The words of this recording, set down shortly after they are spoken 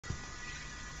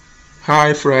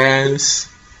Hi friends,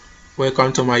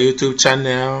 welcome to my YouTube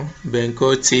channel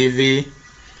BENCODE TV.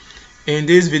 In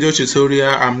this video tutorial,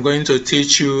 I'm going to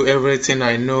teach you everything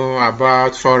I know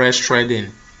about forex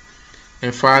trading.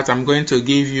 In fact, I'm going to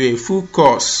give you a full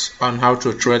course on how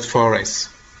to trade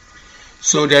forex.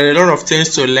 So there are a lot of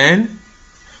things to learn,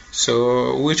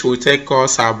 which will take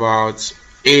us about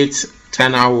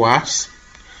 8-10 hours.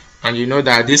 And you know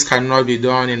that this cannot be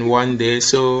done in one day,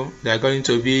 so there are going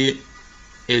to be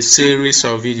a series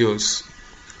of videos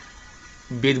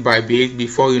bit by bit.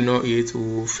 Before you know it,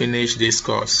 we'll finish this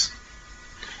course.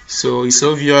 So it's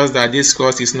obvious that this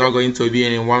course is not going to be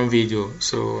in one video,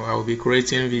 so I will be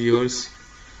creating videos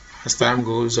as time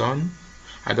goes on.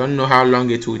 I don't know how long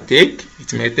it will take.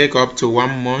 It may take up to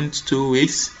 1 month, 2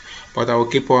 weeks, but I will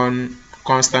keep on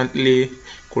constantly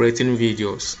creating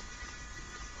videos.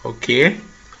 Okay,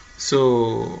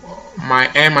 so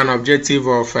my aim and objective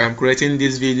of creating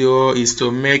this video is to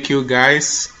make you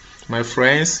guys, my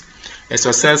friends, a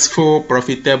successful,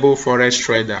 profitable forex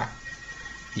trader.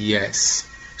 Yes,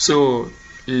 so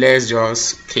let's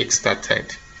just kick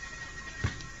started.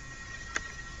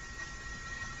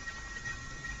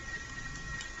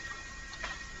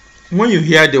 When you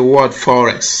hear the word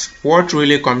forex, what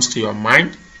really comes to your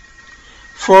mind?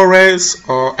 Forex,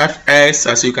 or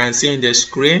FX, as you can see in the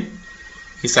screen,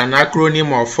 is an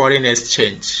acronym of foreign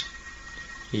exchange.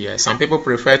 Yes, some people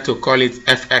prefer to call it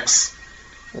FX,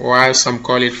 while some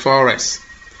call it forex.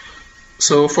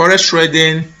 So forex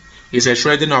trading is a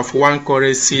trading of one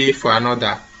currency for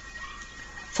another.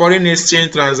 Foreign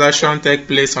exchange transactions take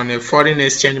place on a foreign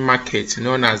exchange market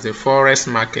known as the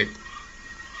forex market.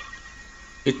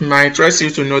 It might interest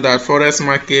you to know that forex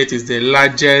market is the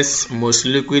largest, most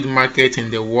liquid market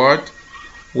in the world,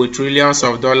 with trillions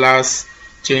of dollars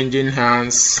changing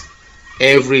hands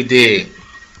every day.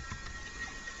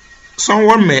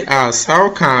 Someone may ask,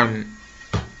 how can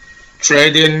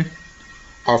trading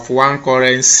of one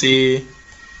currency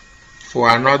for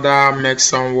another make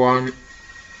someone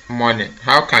money?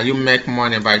 How can you make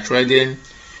money by trading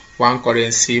one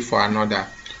currency for another?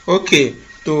 Okay,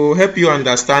 to help you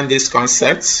understand this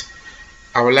concept,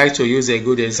 I would like to use a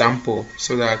good example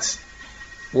so that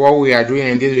what we are doing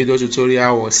in this video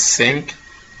tutorial will sink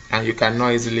and you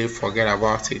cannot easily forget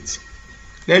about it.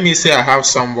 Let me say I have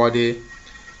somebody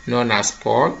known as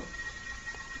Paul.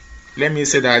 Let me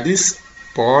say that this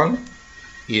Paul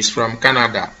is from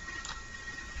Canada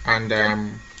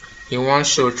and he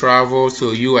wants to travel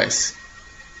to US.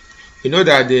 You know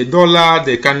that the dollar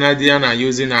the Canadian are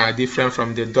using are different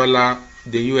from the dollar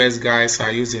the US guys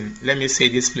are using. Let me say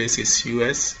this place is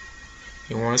US.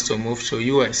 He wants to move to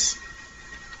US.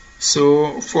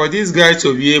 So for this guy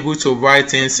to be able to buy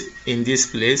things in this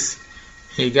place,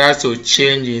 he got to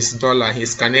change his dollar,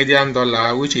 his Canadian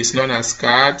dollar, which is known as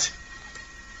CAD,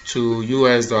 to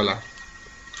US dollar.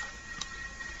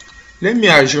 Let me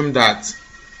assume that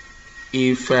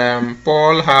if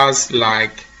Paul has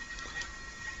like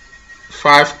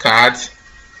 5 cards,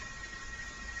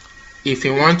 if he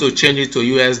wants to change it to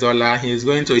US dollar, he is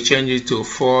going to change it to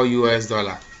 4 US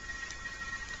dollar.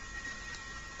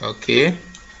 Okay.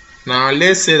 Now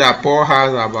let's say that Paul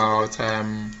has about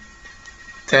 10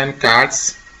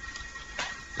 cards.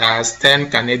 That's 10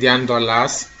 Canadian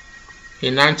dollars. He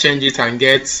now change it and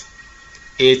gets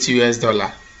 8 US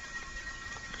dollar.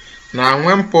 Now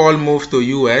when Paul moved to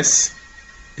US,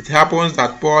 it happens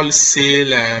that Paul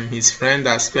sell his friend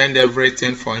that spent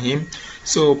everything for him.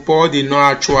 So Paul did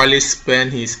not actually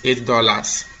spend his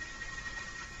 $8.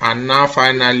 And now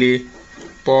finally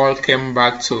Paul came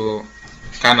back to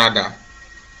Canada.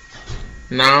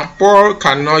 Now Paul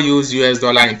cannot use US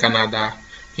dollar in Canada.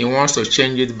 He wants to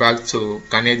change it back to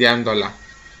Canadian dollar.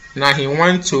 Now he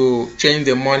wants to change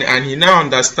the money and he now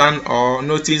understand or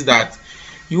notice that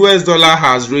US dollar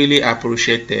has really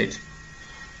appreciated.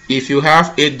 If you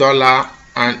have $8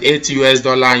 and 8 US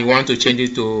dollar and you want to change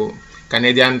it to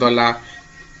Canadian dollar,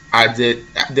 at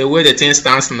the way the thing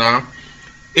stands now,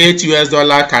 8 US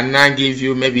dollar can now give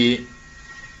you maybe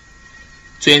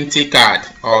 20 card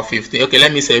or 15. Okay,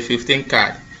 let me say 15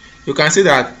 card. You can see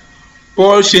that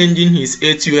Paul changing his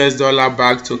 8 US dollar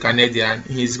back to Canadian,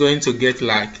 he's going to get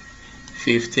like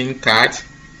 15 card.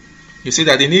 You see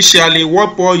that initially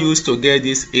what Paul used to get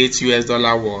this 8 US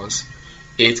dollar was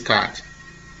 8 card.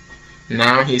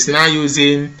 Now he's now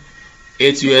using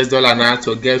 8 US dollar now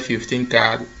to get 15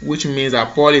 card, which means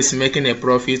that Paul is making a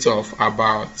profit of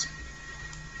about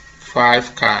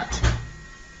 5 card.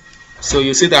 So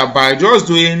you see that by just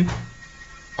doing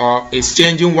or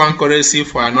exchanging one currency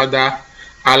for another,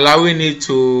 allowing it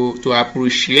to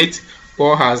appreciate,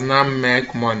 Paul has now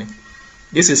made money.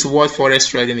 This is what forex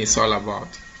trading is all about.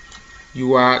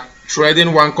 You are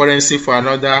trading one currency for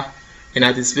another in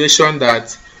anticipation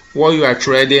that what you are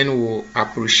trading will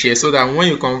appreciate, so that when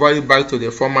you convert it back to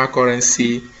the former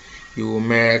currency, you will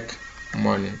make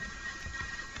money.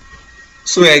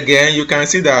 So again, you can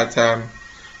see that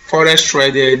Forex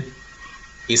trading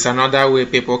is another way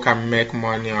people can make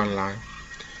money online.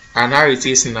 And how it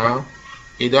is now,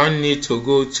 you don't need to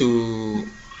go to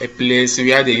a place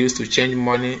where they used to change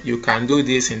money. You can do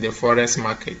this in the Forex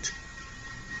market.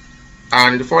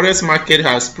 And the Forex market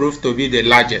has proved to be the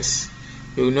largest.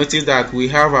 You will notice that we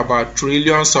have about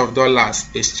trillions of dollars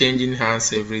exchanging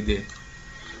hands every day.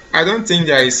 I don't think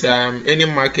there is any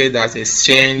market that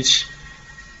exchanges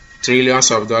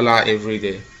trillions of dollars every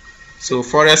day. So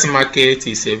Forex market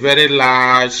is a very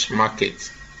large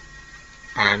market,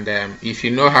 and if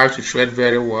you know how to trade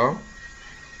very well,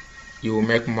 you will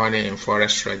make money in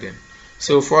Forex trading.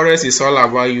 So Forex is all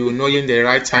about you knowing the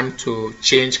right time to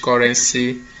change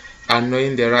currency and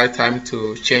knowing the right time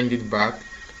to change it back,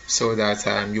 so that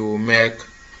you will make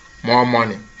more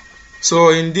money. So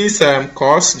in this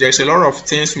course, there's a lot of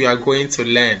things we are going to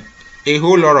learn, a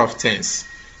whole lot of things.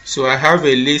 So I have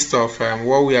a list of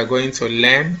what we are going to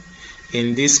learn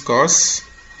in this course,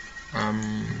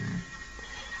 and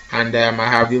I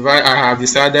have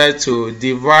decided to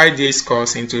divide this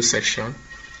course into sections.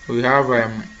 We have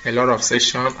a lot of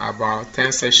sections, about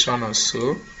 10 sections or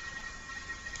so.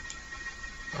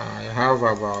 I have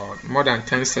about more than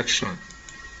 10 sections.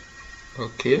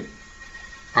 Okay,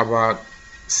 about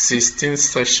 16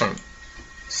 sections,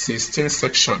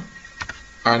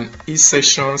 and each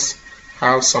sections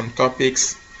have some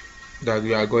topics that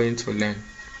we are going to learn.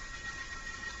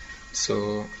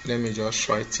 So let me just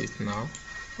write it now.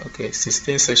 Okay,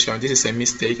 16 sections. This is a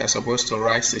mistake. I'm supposed to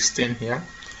write 16 here.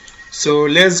 So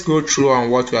let's go through on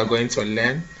what we are going to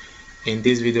learn in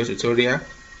this video tutorial.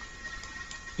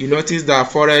 You notice that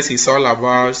Forex is all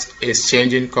about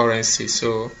exchanging currency.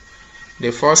 So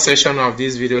the first session of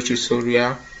this video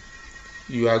tutorial,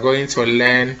 you are going to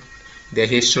learn the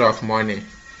history of money.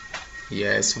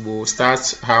 Yes, we'll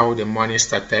start how the money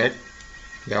started.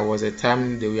 There was a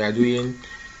time that we are doing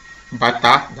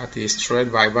barter, that is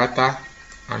trade by barter,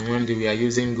 and when we are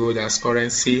using gold as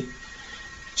currency,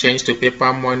 change to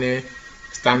paper money,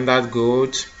 standard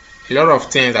gold, a lot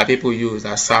of things that people use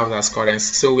that serve as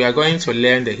currency. So we are going to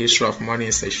learn the history of money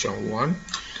in section 1.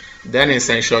 Then in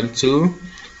section 2,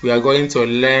 we are going to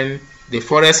learn the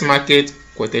Forex market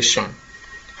quotation,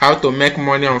 how to make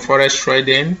money on Forex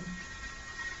trading,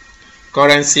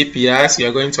 currency pairs, you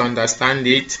are going to understand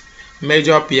it,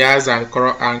 major pairs and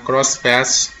cross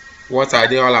pairs, what are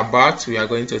they all about? We are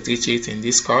going to teach it in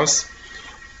this course.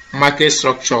 Market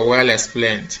structure, well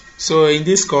explained. So in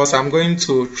this course, I'm going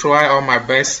to try all my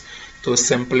best to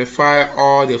simplify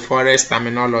all the Forex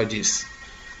terminologies,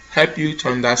 help you to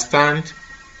understand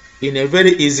in a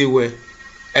very easy way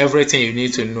everything you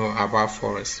need to know about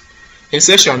Forex. In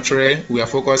section 3, we are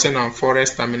focusing on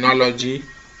Forex terminology.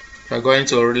 We are going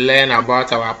to learn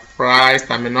about our price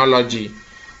terminology.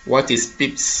 What is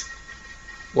pips?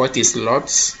 What is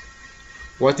lots?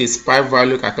 What is pipe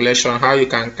value calculation? How you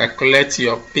can calculate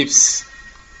your pips?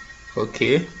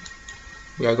 Okay.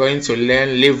 We are going to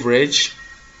learn leverage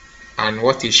and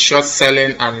what is short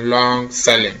selling and long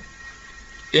selling.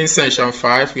 In section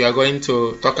 5, we are going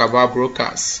to talk about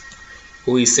brokers.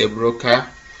 Who is a broker?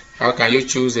 How can you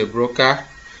choose a broker?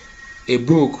 A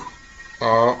book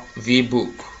or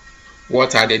V-book?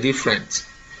 What are the different?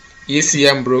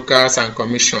 ECM brokers and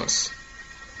commissions.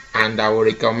 And I will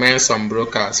recommend some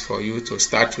brokers for you to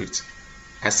start with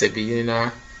as a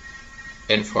beginner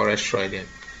in Forex trading.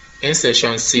 In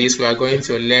section 6, we are going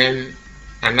to learn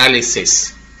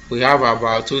analysis. We have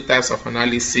about 2 types of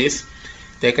analysis: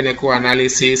 technical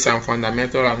analysis and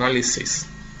fundamental analysis.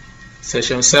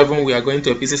 Section 7, we are going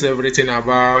to pieces everything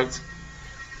about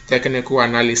technical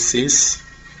analysis.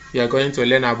 We are going to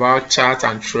learn about chart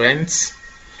and trends,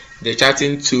 the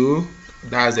charting tool,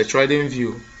 that's the trading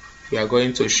view. We are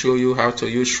going to show you how to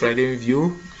use trading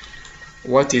view.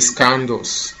 What is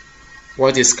candles?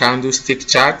 What is candlestick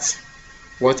chart?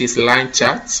 What is line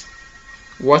chart?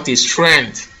 What is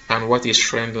trend and what is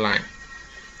trend line?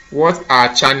 What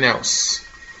are channels?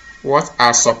 What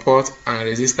are support and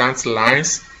resistance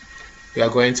lines? We are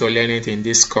going to learn it in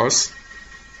this course.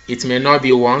 It may not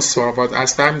be once, but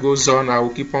as time goes on, I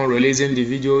will keep on releasing the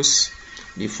videos.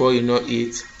 Before you know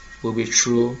it, we'll be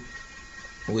through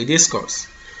with this course.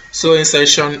 So in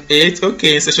section 8,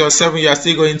 okay, in section 7, you are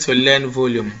still going to learn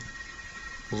volume.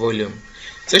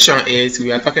 Section 8,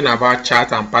 we are talking about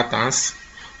chart and patterns.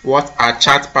 What are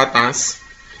chart patterns?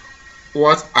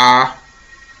 What are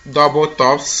double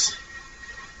tops,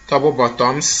 double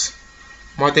bottoms?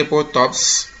 multiple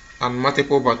tops and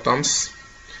multiple bottoms,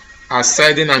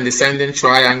 ascending and descending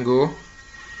triangle,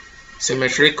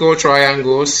 symmetrical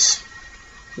triangles,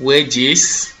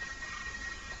 wedges.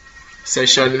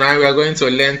 Section 9, we are going to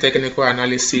learn technical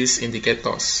analysis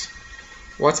indicators.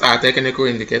 What are technical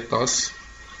indicators?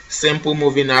 Simple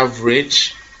moving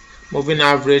average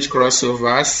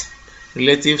crossovers,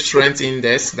 relative strength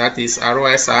index, that is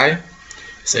RSI.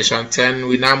 Section 10,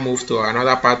 we now move to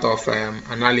another part of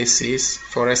analysis,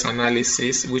 Forex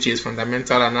analysis, which is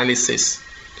fundamental analysis.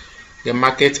 The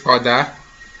market order.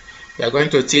 We are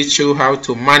going to teach you how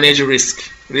to manage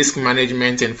risk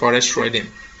management in Forex trading,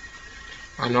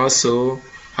 and also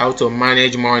how to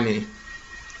manage money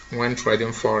when trading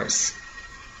Forex.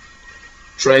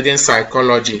 Trading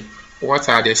psychology. What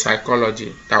are the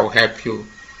psychology that will help you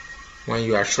when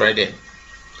you are trading?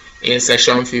 In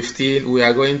section 15, we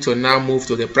are going to now move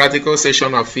to the practical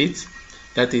section of it.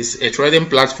 That is a trading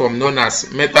platform known as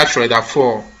MetaTrader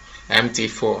 4,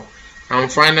 MT4.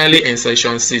 And finally, in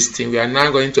section 16, we are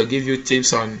now going to give you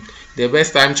tips on the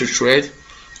best time to trade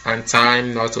and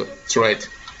time not to trade.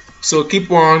 So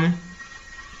keep on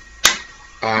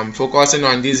focusing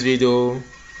on this video.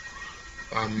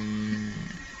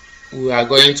 We are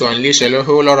going to unleash a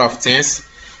whole lot of things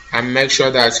and make sure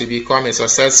that you become a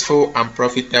successful and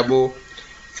profitable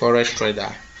Forex trader.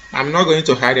 I'm not going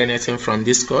to hide anything from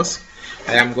this course.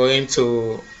 I am going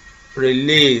to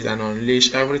release and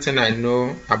unleash everything I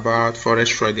know about Forex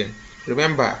trading.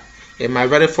 Remember, in my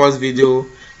very first video,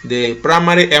 the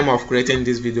primary aim of creating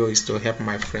this video is to help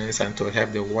my friends and to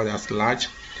help the world at large.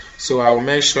 So I will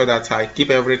make sure that I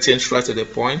keep everything straight to the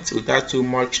point without too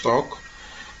much talk,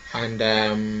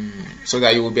 and so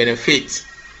that you will benefit.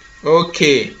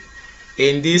 Okay,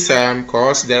 in this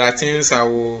course, there are things I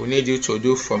will need you to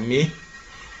do for me.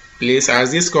 Please,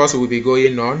 as this course will be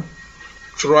going on,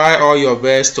 try all your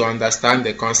best to understand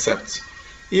the concept.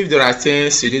 If there are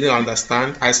things you didn't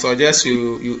understand, I suggest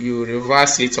you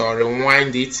reverse it or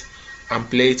rewind it and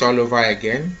play it all over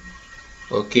again.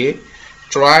 Okay,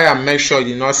 try and make sure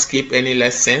you do not skip any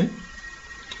lesson.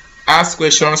 Ask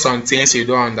questions on things you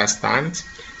don't understand.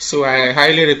 So I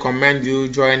highly recommend you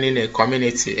joining a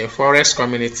community, a Forex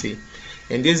community.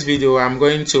 In this video, I'm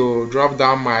going to drop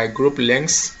down my group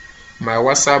links, my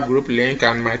WhatsApp group link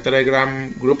and my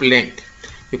Telegram group link.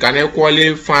 You can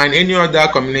equally find any other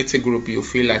community group you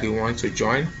feel like you want to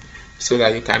join, so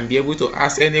that you can be able to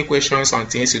ask any questions on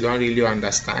things you don't really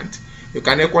understand. You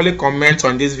can equally comment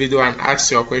on this video and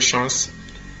ask your questions.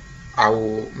 I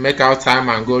will make out time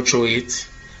and go through it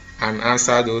and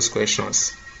answer those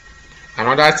questions.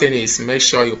 Another thing is, make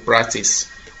sure you practice.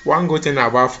 One good thing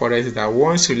about Forex is that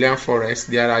once you learn Forex,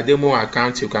 there are demo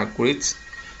accounts you can create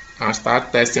and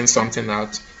start testing something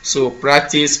out. So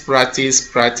practice. It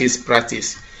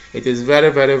is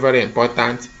very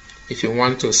important if you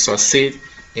want to succeed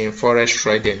in Forex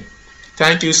trading.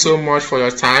 Thank you so much for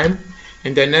your time.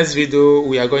 In the next video,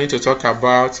 we are going to talk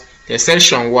about the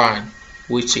section 1,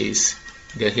 which is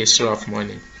the history of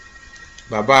money.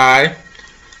 Bye bye.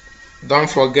 Don't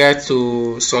forget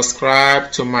to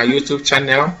subscribe to my YouTube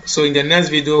channel. So in the next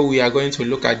video, we are going to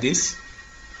look at this,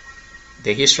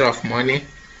 the history of money.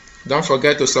 Don't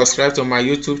forget to subscribe to my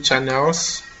YouTube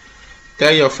channels.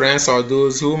 Tell your friends or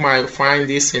those who might find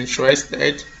this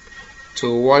interested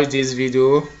to watch this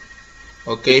video.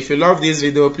 Okay, if you love this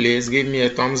video, please give me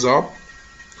a thumbs up.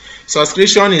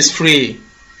 Subscription is free.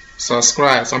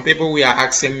 Subscribe. Some people were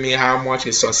asking me how much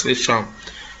is subscription.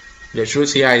 The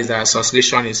truth here is that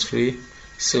subscription is free.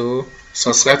 So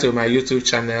subscribe to my YouTube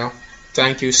channel.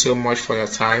 Thank you so much for your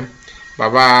time. Bye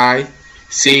bye.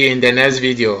 See you in the next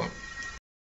video.